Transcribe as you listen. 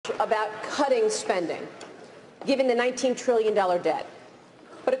about cutting spending, given the $19 trillion debt.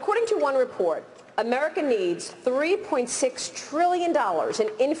 But according to one report, America needs $3.6 trillion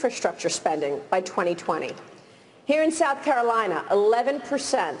in infrastructure spending by 2020. Here in South Carolina,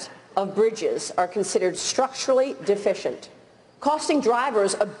 11% of bridges are considered structurally deficient, costing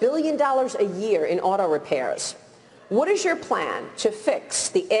drivers $1 billion a year in auto repairs. What is your plan to fix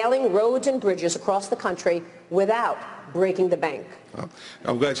the ailing roads and bridges across the country without breaking the bank? Well,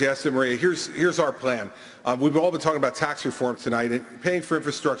 I'm glad you asked it, Maria. Here's our plan. We've all been talking about tax reform tonight, and paying for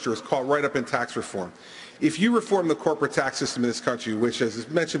infrastructure is caught right up in tax reform. If you reform the corporate tax system in this country, which, as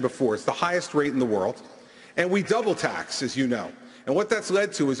mentioned before, is the highest rate in the world, and we double tax, as you know, and what that's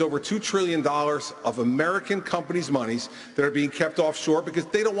led to is over $2 trillion of American companies' monies that are being kept offshore because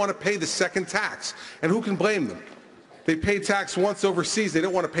they don't want to pay the second tax. And who can blame them? They pay tax once overseas. They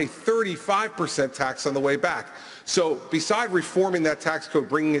don't want to pay 35% tax on the way back. So beside reforming that tax code,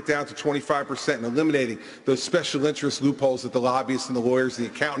 bringing it down to 25% and eliminating those special interest loopholes that the lobbyists and the lawyers and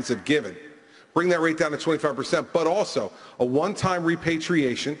the accountants have given, bring that rate down to 25%, but also a one-time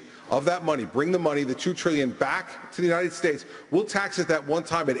repatriation of that money, bring the money, the $2 trillion, back to the United States. We'll tax it that one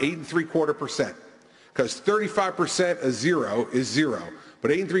time at 8.75%, because 35% of zero is zero. But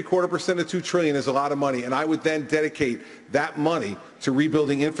 8.75% of $2 trillion is a lot of money, and I would then dedicate that money to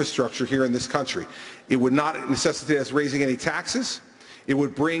rebuilding infrastructure here in this country. It would not necessitate us raising any taxes. It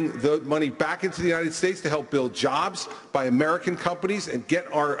would bring the money back into the United States to help build jobs by American companies and get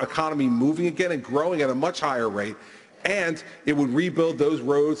our economy moving again and growing at a much higher rate. And it would rebuild those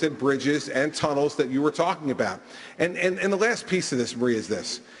roads and bridges and tunnels that you were talking about. And the last piece of this, Maria, is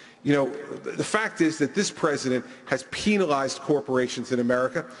this. You know, the fact is that this president has penalized corporations in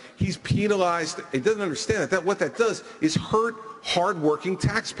America. He's penalized, he doesn't understand that what that does is hurt hardworking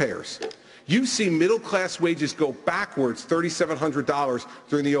taxpayers. You see middle-class wages go backwards $3,700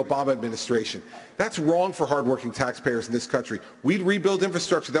 during the Obama administration. That's wrong for hardworking taxpayers in this country. We'd rebuild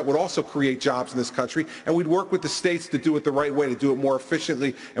infrastructure that would also create jobs in this country, and we'd work with the states to do it the right way, to do it more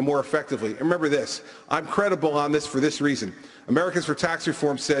efficiently and more effectively. And remember this, I'm credible on this for this reason. Americans for Tax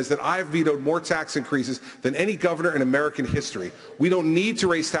Reform says that I've vetoed more tax increases than any governor in American history. We don't need to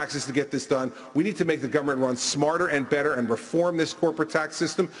raise taxes to get this done. We need to make the government run smarter and better and reform this corporate tax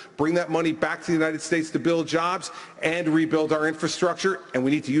system, bring that money back to the United States to build jobs and rebuild our infrastructure, and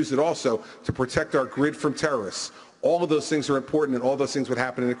we need to use it also to protect our grid from terrorists. All of those things are important, and all those things would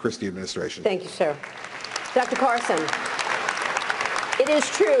happen in a Christie administration. Thank you, sir. Dr. Carson. It is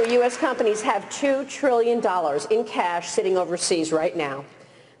true U.S. companies have $2 trillion in cash sitting overseas right now.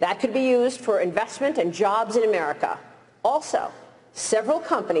 That could be used for investment and jobs in America. Also, several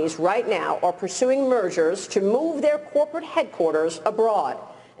companies right now are pursuing mergers to move their corporate headquarters abroad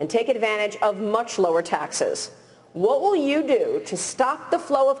and take advantage of much lower taxes. What will you do to stop the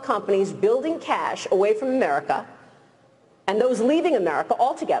flow of companies building cash away from America and those leaving America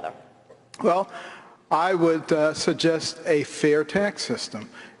altogether? Well, I would suggest a fair tax system,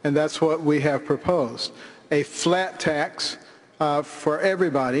 and that's what we have proposed. A flat tax for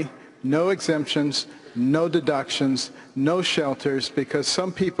everybody, no exemptions, no deductions, no shelters, because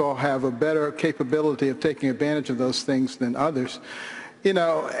some people have a better capability of taking advantage of those things than others. You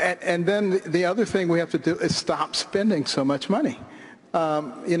know, and then the other thing we have to do is stop spending so much money.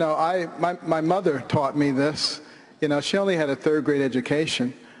 You know, my mother taught me this. You know, she only had a third-grade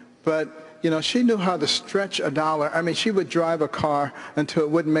education, but you know, she knew how to stretch a dollar. I mean, she would drive a car until it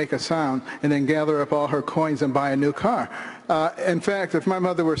wouldn't make a sound and then gather up all her coins and buy a new car. In fact, if my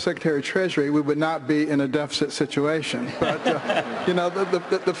mother were Secretary of Treasury, we would not be in a deficit situation. But, you know,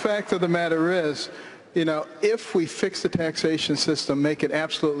 the fact of the matter is, you know, if we fix the taxation system, make it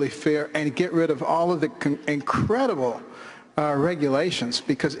absolutely fair, and get rid of all of the incredible regulations,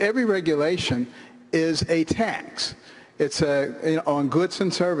 because every regulation is a tax. It's on goods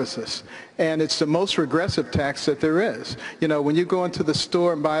and services, and it's the most regressive tax that there is. You know, when you go into the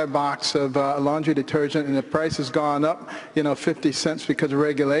store and buy a box of laundry detergent and the price has gone up, you know, 50 cents because of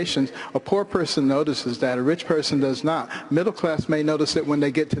regulations, a poor person notices that, a rich person does not. Middle class may notice it when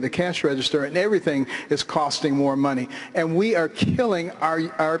they get to the cash register and everything is costing more money. And we are killing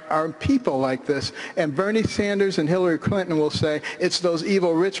our people like this. And Bernie Sanders and Hillary Clinton will say it's those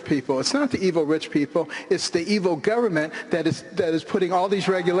evil rich people. It's not the evil rich people, it's the evil government that is putting all these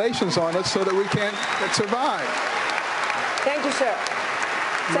regulations on us so that we can't survive. Thank you, sir.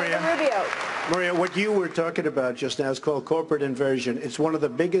 Senator Rubio. Maria, what you were talking about just now is called corporate inversion. It's one of the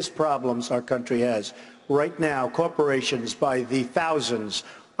biggest problems our country has. Right now, corporations by the thousands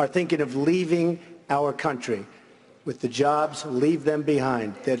are thinking of leaving our country. with the jobs, leave them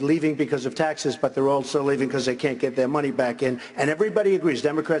behind. They're leaving because of taxes, but they're also leaving because they can't get their money back in. And everybody agrees,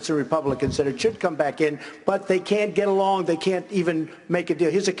 Democrats and Republicans, that it should come back in, but they can't get along. They can't even make a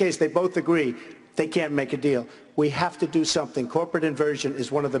deal. Here's a case they both agree they can't make a deal. We have to do something. Corporate inversion is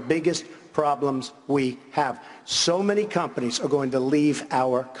one of the biggest problems we have. So many companies are going to leave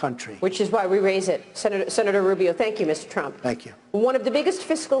our country. Which is why we raise it. Senator Rubio, thank you, Mr. Trump. Thank you. One of the biggest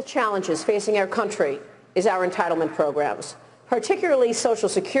fiscal challenges facing our country is our entitlement programs, particularly Social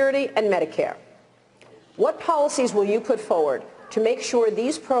Security and Medicare. What policies will you put forward to make sure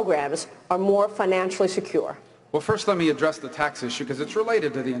these programs are more financially secure? Well, first let me address the tax issue because it's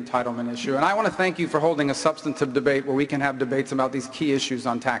related to the entitlement issue. And I want to thank you for holding a substantive debate where we can have debates about these key issues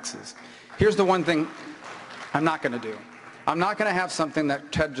on taxes. Here's the one thing I'm not going to do. I'm not going to have something that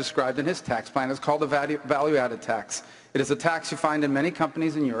Ted described in his tax plan. It's called a value-added tax. It is a tax you find in many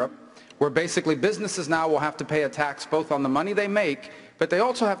companies in Europe, where basically businesses now will have to pay a tax both on the money they make, but they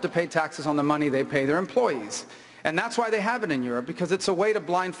also have to pay taxes on the money they pay their employees. And that's why they have it in Europe, because it's a way to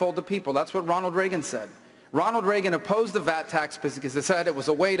blindfold the people. That's what Ronald Reagan said. Ronald Reagan opposed the VAT tax because he said it was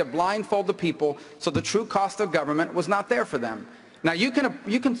a way to blindfold the people so the true cost of government was not there for them. Now, you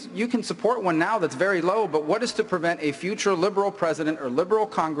can support one now that's very low, but what is to prevent a future liberal president or liberal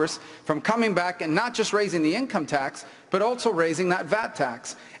Congress from coming back and not just raising the income tax, but also raising that VAT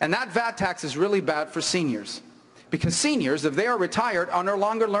tax? And that VAT tax is really bad for seniors, because seniors, if they are retired, are no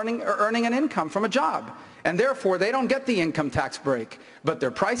longer earning an income from a job. And therefore, they don't get the income tax break. But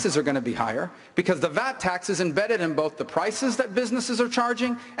their prices are going to be higher because the VAT tax is embedded in both the prices that businesses are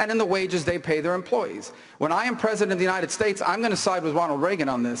charging and in the wages they pay their employees. When I am President of the United States, I'm going to side with Ronald Reagan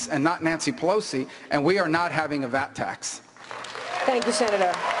on this and not Nancy Pelosi, and we are not having a VAT tax. Thank you,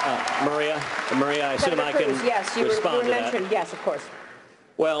 Senator. Maria, I assume Senator I can Cruz, yes, you respond were to mentioned. that. Yes, of course.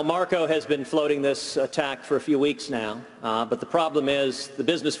 Well, Marco has been floating this attack for a few weeks now, but the problem is the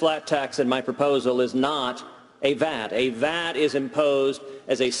business flat tax in my proposal is not a VAT. A VAT is imposed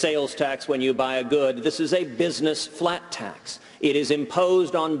as a sales tax when you buy a good. This is a business flat tax. It is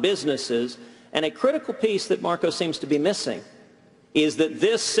imposed on businesses, and a critical piece that Marco seems to be missing is that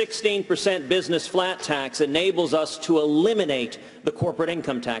this 16% business flat tax enables us to eliminate the corporate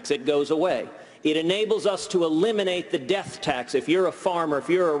income tax. It goes away. It enables us to eliminate the death tax. If you're a farmer, if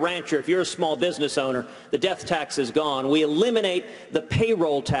you're a rancher, if you're a small business owner, the death tax is gone. We eliminate the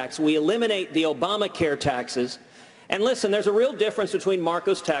payroll tax. We eliminate the Obamacare taxes. And listen, there's a real difference between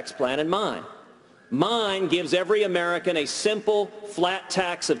Marco's tax plan and mine. Mine gives every American a simple flat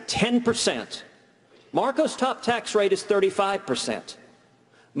tax of 10%. Marco's top tax rate is 35%.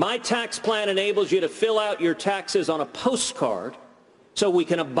 My tax plan enables you to fill out your taxes on a postcard so we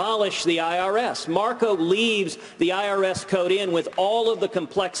can abolish the IRS. Marco leaves the IRS code in with all of the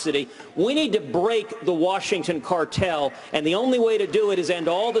complexity. We need to break the Washington cartel, and the only way to do it is end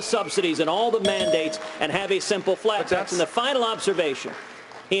all the subsidies and all the mandates and have a simple flat tax. And the final observation,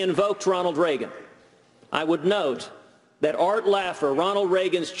 he invoked Ronald Reagan. I would note that Art Laffer, Ronald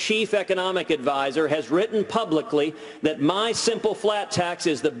Reagan's chief economic advisor, has written publicly that my simple flat tax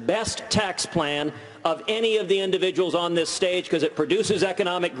is the best tax plan of any of the individuals on this stage because it produces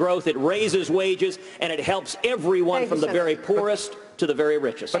economic growth, it raises wages, and it helps everyone from the very poorest to the very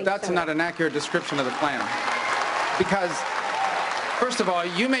richest. But that's not an accurate description of the plan. Because, first of all,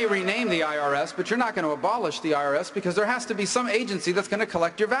 you may rename the IRS, but you're not going to abolish the IRS because there has to be some agency that's going to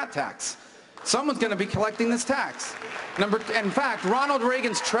collect your VAT tax. Someone's going to be collecting this tax. In fact, Ronald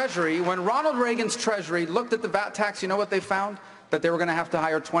Reagan's Treasury, when Ronald Reagan's Treasury looked at the VAT tax, you know what they found? That they were going to have to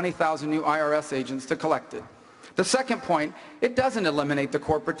hire 20,000 new IRS agents to collect it. The second point, it doesn't eliminate the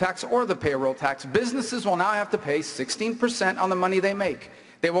corporate tax or the payroll tax. Businesses will now have to pay 16% on the money they make.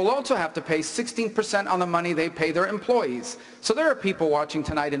 They will also have to pay 16% on the money they pay their employees. So there are people watching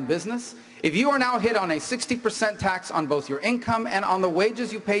tonight in business. If you are now hit on a 60% tax on both your income and on the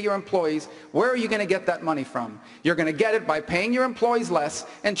wages you pay your employees, where are you going to get that money from? You're going to get it by paying your employees less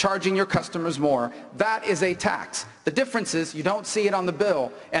and charging your customers more. That is a tax. The difference is you don't see it on the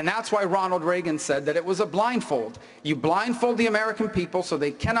bill, and that's why Ronald Reagan said that it was a blindfold. You blindfold the American people so they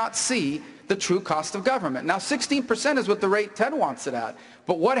cannot see the true cost of government. Now, 16% is what the rate Ted wants it at.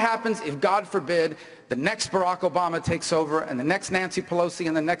 But what happens if, God forbid, the next Barack Obama takes over and the next Nancy Pelosi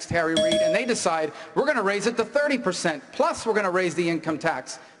and the next Harry Reid, and they decide we're going to raise it to 30%, plus we're going to raise the income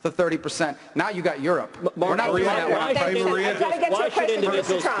tax to 30%. Now you got Europe. We're not doing that. Why should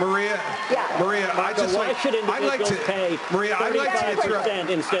individuals Maria, I'd like to interrupt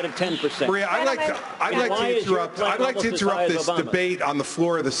instead of 10%. Maria, I'd like to interrupt this debate on the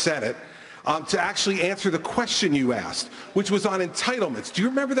floor of the Senate. to actually answer the question you asked, which was on entitlements. Do you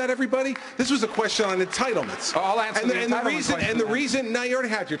remember that, everybody? This was a question on entitlements. I'll answer the entitlement question. And the reason, now you already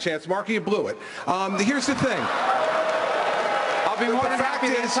had your chance, Marco, you blew it. Here's the thing. I'll be more than happy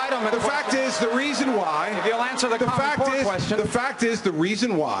to entitlement. The fact is, the reason why. If you'll answer the Common Core question. The fact is, the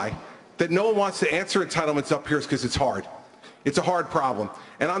reason why that no one wants to answer entitlements up here is because it's hard. It's a hard problem.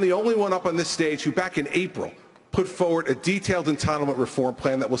 And I'm the only one up on this stage who back in April put forward a detailed entitlement reform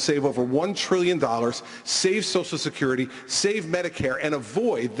plan that will save over $1 trillion, save Social Security, save Medicare, and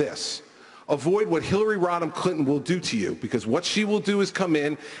avoid this. Avoid what Hillary Rodham Clinton will do to you, because what she will do is come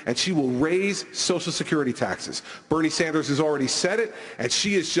in and she will raise Social Security taxes. Bernie Sanders has already said it, and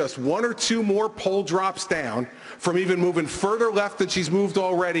she is just 1 or 2 more poll drops down from even moving further left than she's moved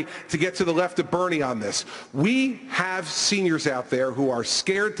already to get to the left of Bernie on this. We have seniors out there who are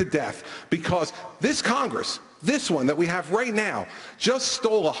scared to death because this Congress, this one that we have right now, just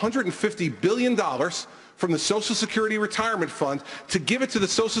stole $150 billion from the Social Security Retirement Fund to give it to the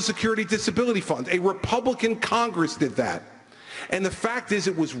Social Security Disability Fund. A Republican Congress did that. And the fact is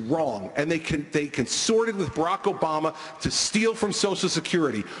it was wrong, and they consorted with Barack Obama to steal from Social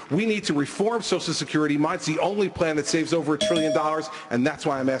Security. We need to reform Social Security. Mine's the only plan that saves over $1 trillion, and that's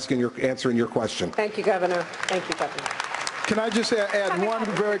why I'm answering your question. Thank you, Governor. Thank you, Governor. Can I just add one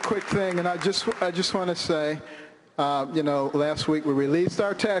very quick thing? And I just want to say, you know, last week we released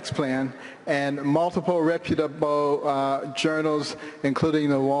our tax plan, and multiple reputable journals, including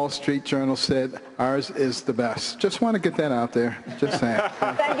the Wall Street Journal, said ours is the best. Just want to get that out there. Just saying.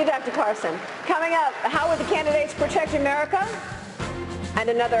 Thank you, Dr. Carson. Coming up, how would the candidates protect America? And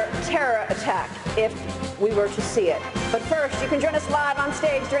another terror attack if we were to see it. But first, you can join us live on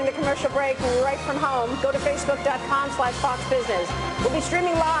stage during the commercial break right from home. Go to facebook.com/FoxBusiness. We'll be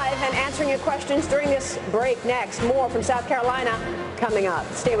streaming live and answering your questions during this break next. More from South Carolina coming up.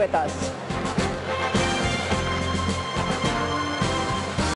 Stay with us.